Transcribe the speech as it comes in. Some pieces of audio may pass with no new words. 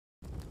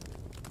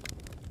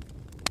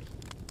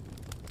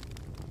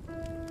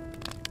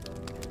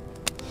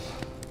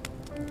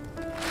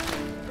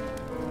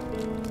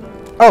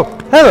Oh,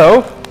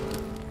 hello!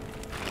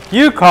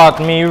 You caught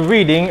me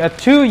reading a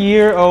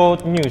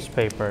 2-year-old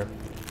newspaper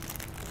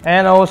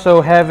and also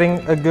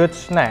having a good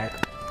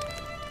snack.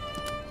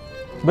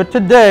 But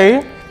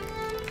today,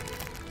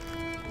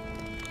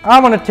 I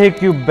want to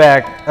take you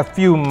back a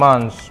few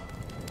months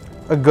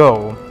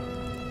ago,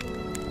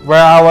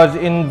 where I was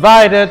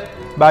invited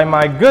by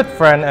my good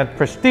friend at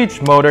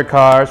Prestige Motor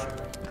Cars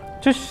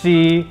to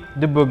see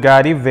the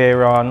Bugatti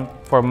Veyron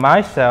for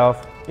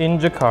myself in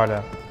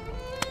Jakarta.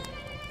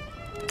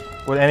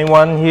 Would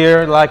anyone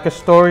here like a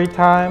story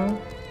time?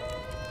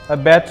 A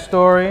bad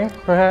story,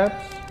 perhaps?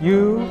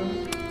 You,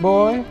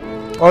 boy?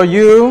 Or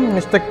you,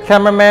 Mr.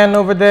 Cameraman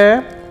over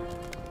there?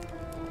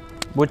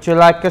 Would you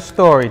like a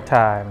story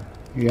time?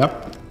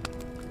 Yep.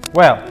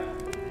 Well,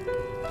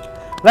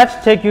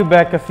 let's take you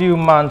back a few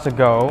months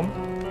ago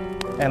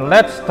and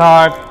let's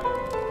start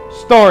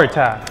story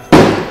time.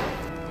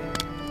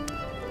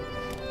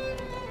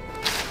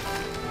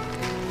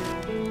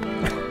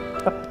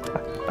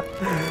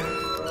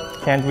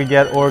 Can't we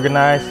get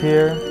organized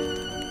here?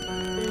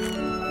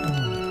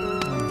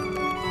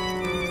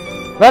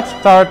 Let's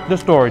start the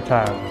story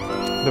time.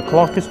 The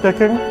clock is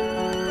ticking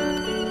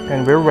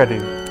and we're ready.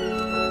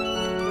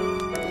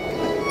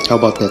 How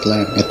about that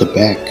lamp at the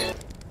back?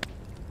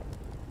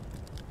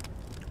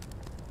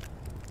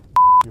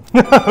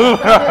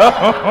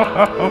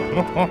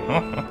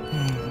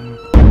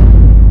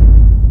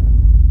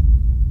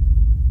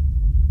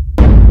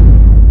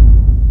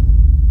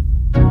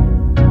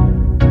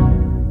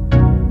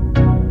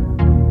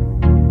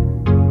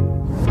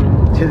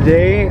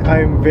 Today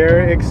I'm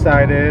very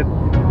excited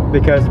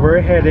because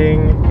we're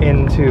heading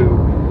into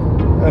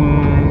a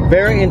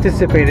very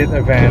anticipated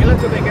event.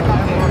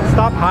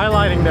 Stop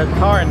highlighting that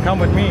car and come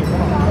with me.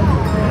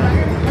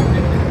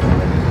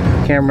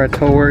 Camera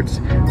towards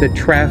the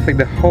traffic,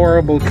 the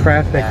horrible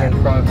traffic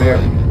in front there.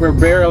 We're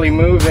barely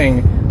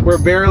moving.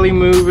 We're barely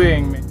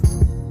moving.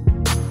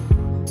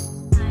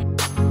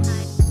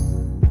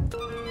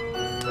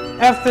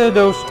 After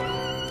those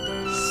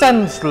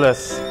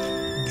senseless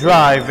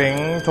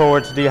driving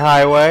towards the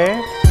highway,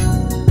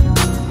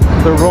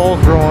 the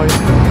Rolls-Royce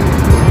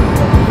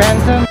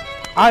Phantom,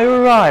 I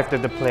arrived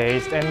at the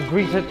place and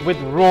greeted with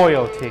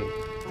royalty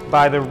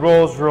by the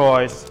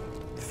Rolls-Royce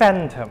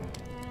Phantom.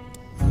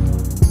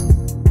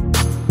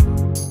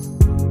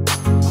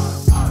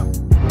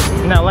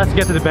 Now let's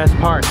get to the best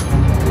part.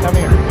 Come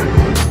here.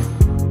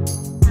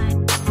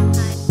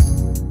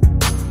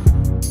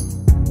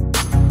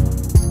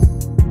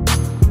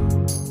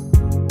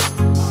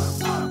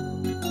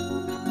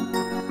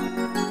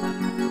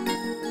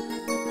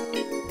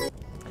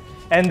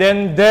 And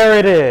then there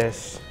it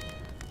is,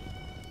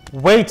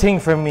 waiting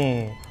for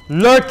me,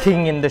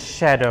 lurking in the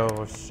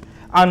shadows,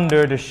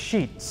 under the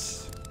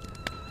sheets.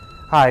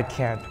 I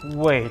can't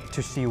wait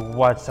to see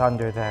what's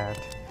under that.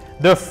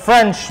 The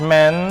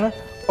Frenchman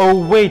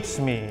awaits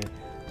me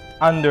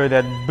under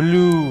that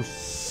blue,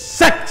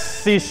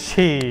 sexy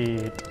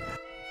sheet.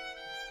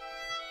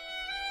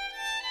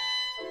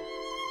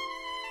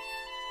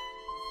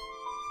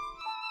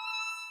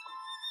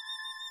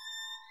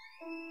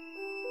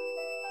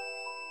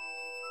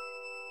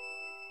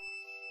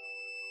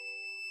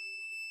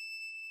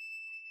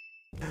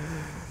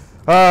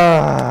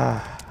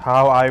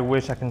 How I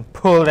wish I can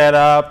pull that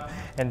up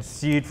and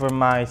see it for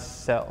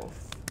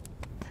myself.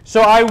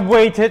 So I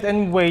waited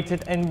and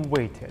waited and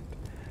waited.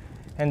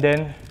 And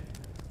then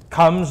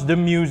comes the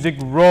music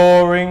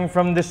roaring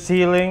from the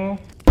ceiling.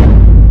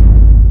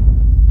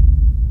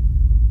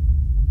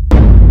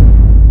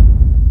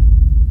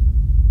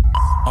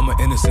 I'm an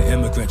innocent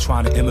immigrant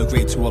trying to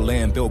immigrate to a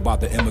land built by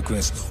the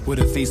immigrants, where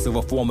the face of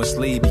a former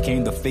slave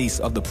became the face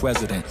of the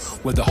president,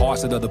 where the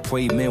hearts of the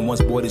depraved men once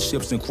boarded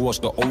ships and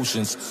crossed the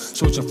oceans,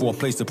 searching for a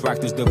place to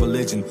practice their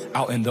religion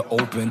out in the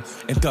open.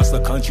 And thus a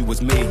country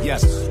was made.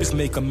 Yes, let's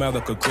make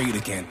America great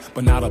again,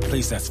 but not a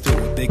place that's filled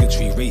with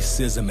bigotry,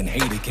 racism, and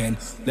hate again.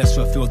 Let's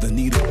fulfill the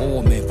need of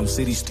all men, from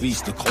city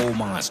streets to coal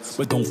mines,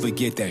 but don't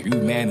forget that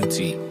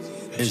humanity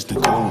is the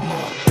gold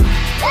mine.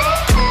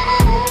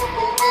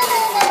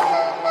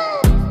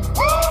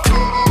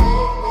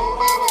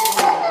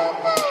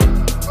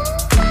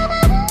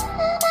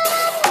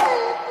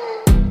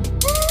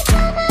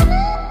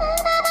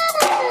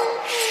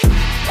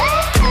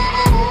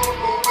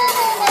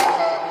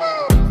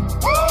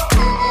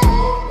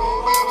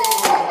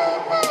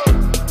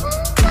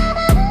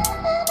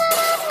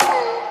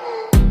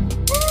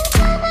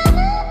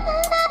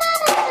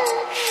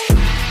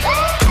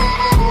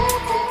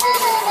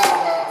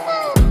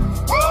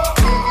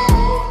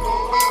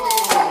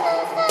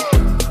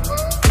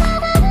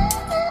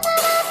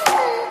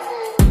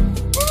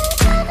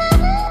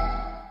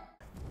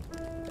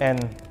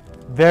 And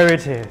there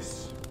it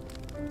is,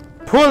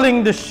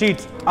 pulling the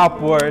sheets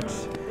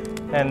upwards,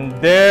 and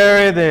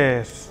there it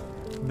is.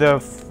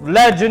 The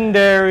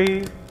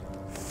legendary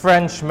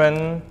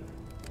Frenchman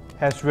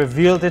has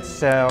revealed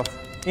itself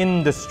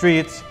in the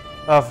streets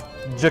of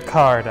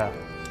Jakarta.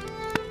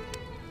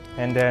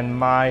 And then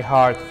my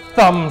heart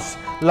thumps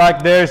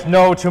like there's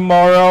no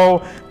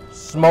tomorrow.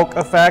 Smoke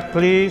effect,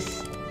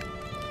 please.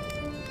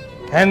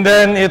 And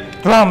then it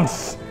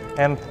thrums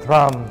and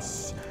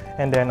thrums.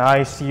 And then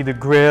I see the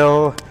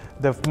grill,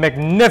 the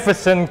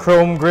magnificent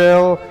chrome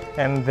grill,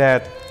 and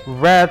that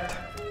red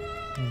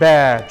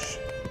badge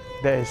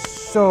that is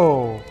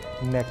so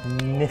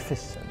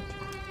magnificent.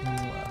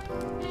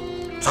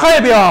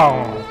 Très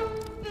bien!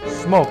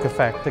 Smoke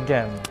effect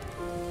again.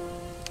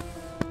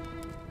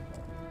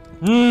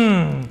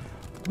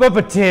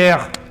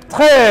 Puppeteer,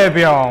 très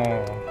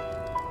bien!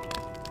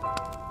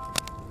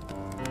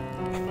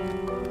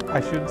 I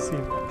should see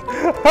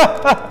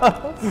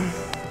that.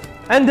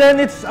 And then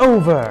it's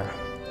over.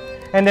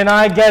 And then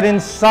I get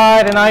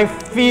inside and I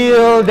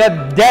feel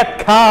that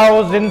dead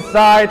cows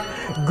inside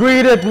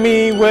greeted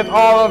me with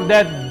all of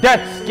that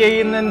dead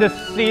skin in the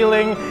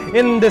ceiling,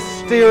 in the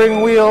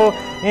steering wheel,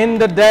 in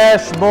the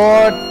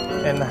dashboard.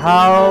 And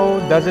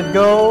how does it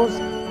go?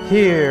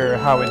 Here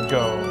how it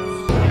goes.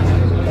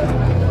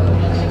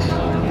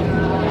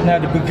 Now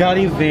the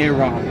Bugatti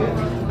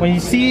Veyron. When you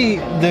see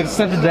the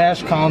center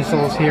dash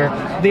consoles here,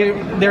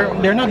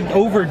 they're not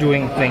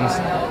overdoing things.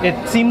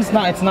 It seems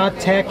it's not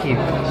tacky.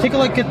 Take a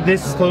look at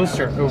this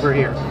closer over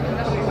here.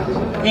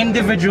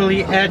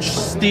 Individually edged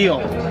steel.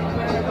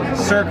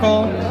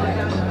 Circle,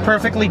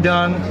 perfectly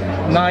done,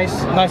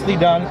 nicely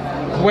done.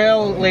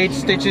 Well laid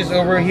stitches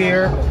over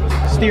here.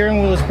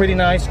 Steering wheel is pretty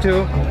nice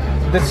too.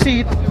 The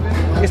seat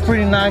is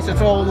pretty nice. It's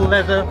all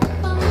leather.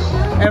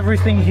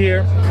 Everything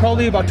here,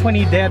 probably about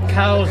 20 dead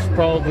cows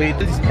probably.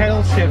 These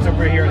pedal shifts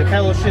over here, the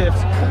pedal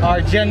shifts are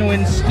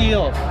genuine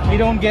steel. You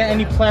don't get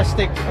any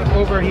plastic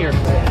over here.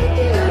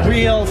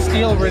 Real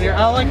steel over there.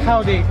 I like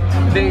how they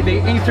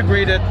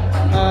integrated,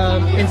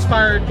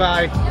 inspired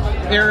by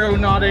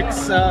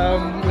aeronautics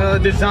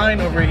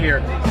design over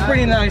here. It's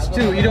pretty nice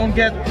too. You don't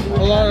get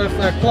a lot of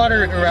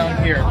clutter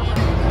around here.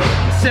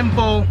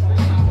 Simple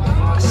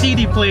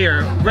CD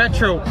player,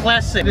 retro,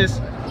 classic.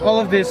 All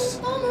of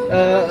this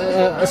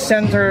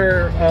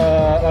center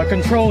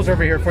controls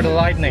over here for the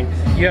lighting.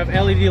 You have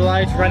LED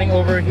lights running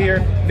over here.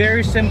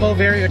 Very simple,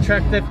 very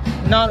attractive,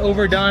 not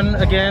overdone.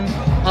 Again,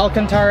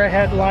 Alcantara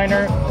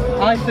headliner.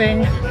 I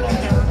think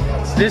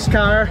this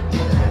car,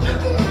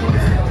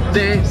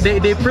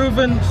 they've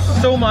proven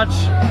so much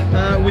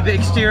with the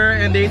exterior,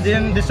 and they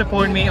didn't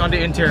disappoint me on the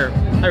interior.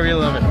 I really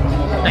love it.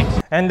 Thanks.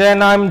 And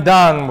then I'm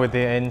done with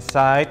the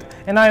inside,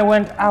 and I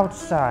went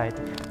outside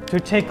to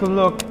take a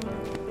look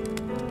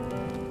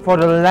for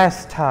the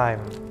last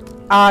time,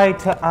 eye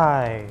to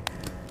eye,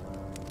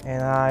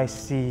 and I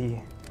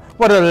see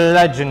what a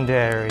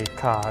legendary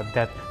car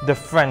that the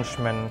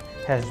Frenchman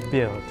has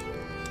built.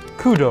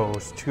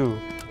 Kudos to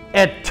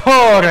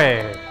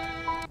Ettore.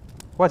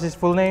 What's his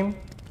full name?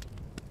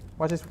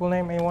 What's his full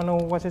name? Anyone know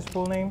what's his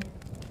full name?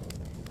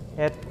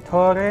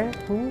 Ettore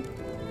who?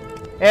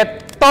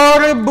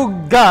 Ettore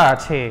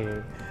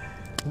Bugatti.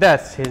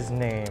 That's his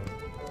name.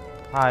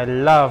 I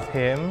love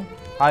him.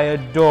 I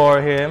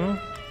adore him.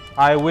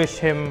 I wish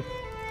him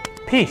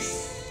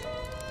peace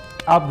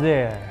up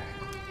there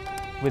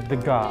with the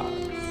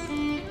gods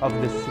of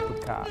the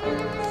supercars.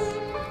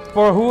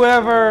 For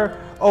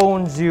whoever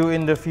owns you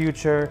in the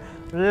future,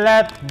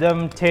 let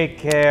them take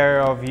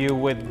care of you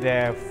with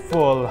their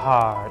full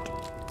heart.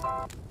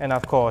 And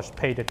of course,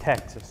 pay the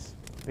taxes,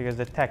 because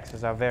the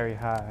taxes are very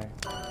high.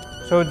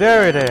 So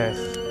there it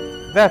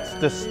is. That's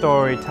the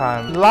story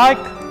time. Like,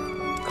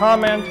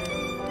 comment,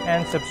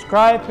 and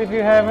subscribe if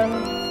you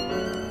haven't.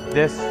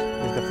 This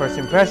is the first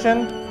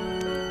impression.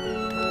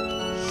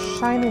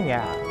 Shining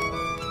out.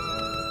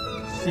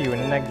 See you in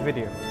the next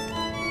video.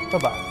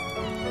 Bye-bye.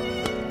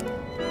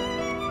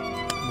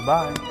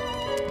 Bye-bye.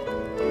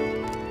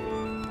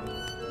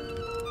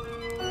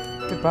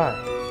 Goodbye.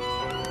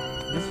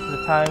 This is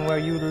the time where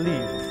you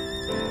leave.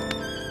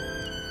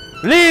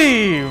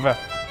 Leave!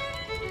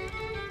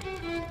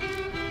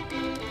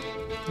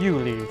 You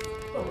leave.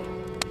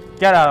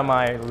 Get out of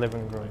my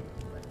living room.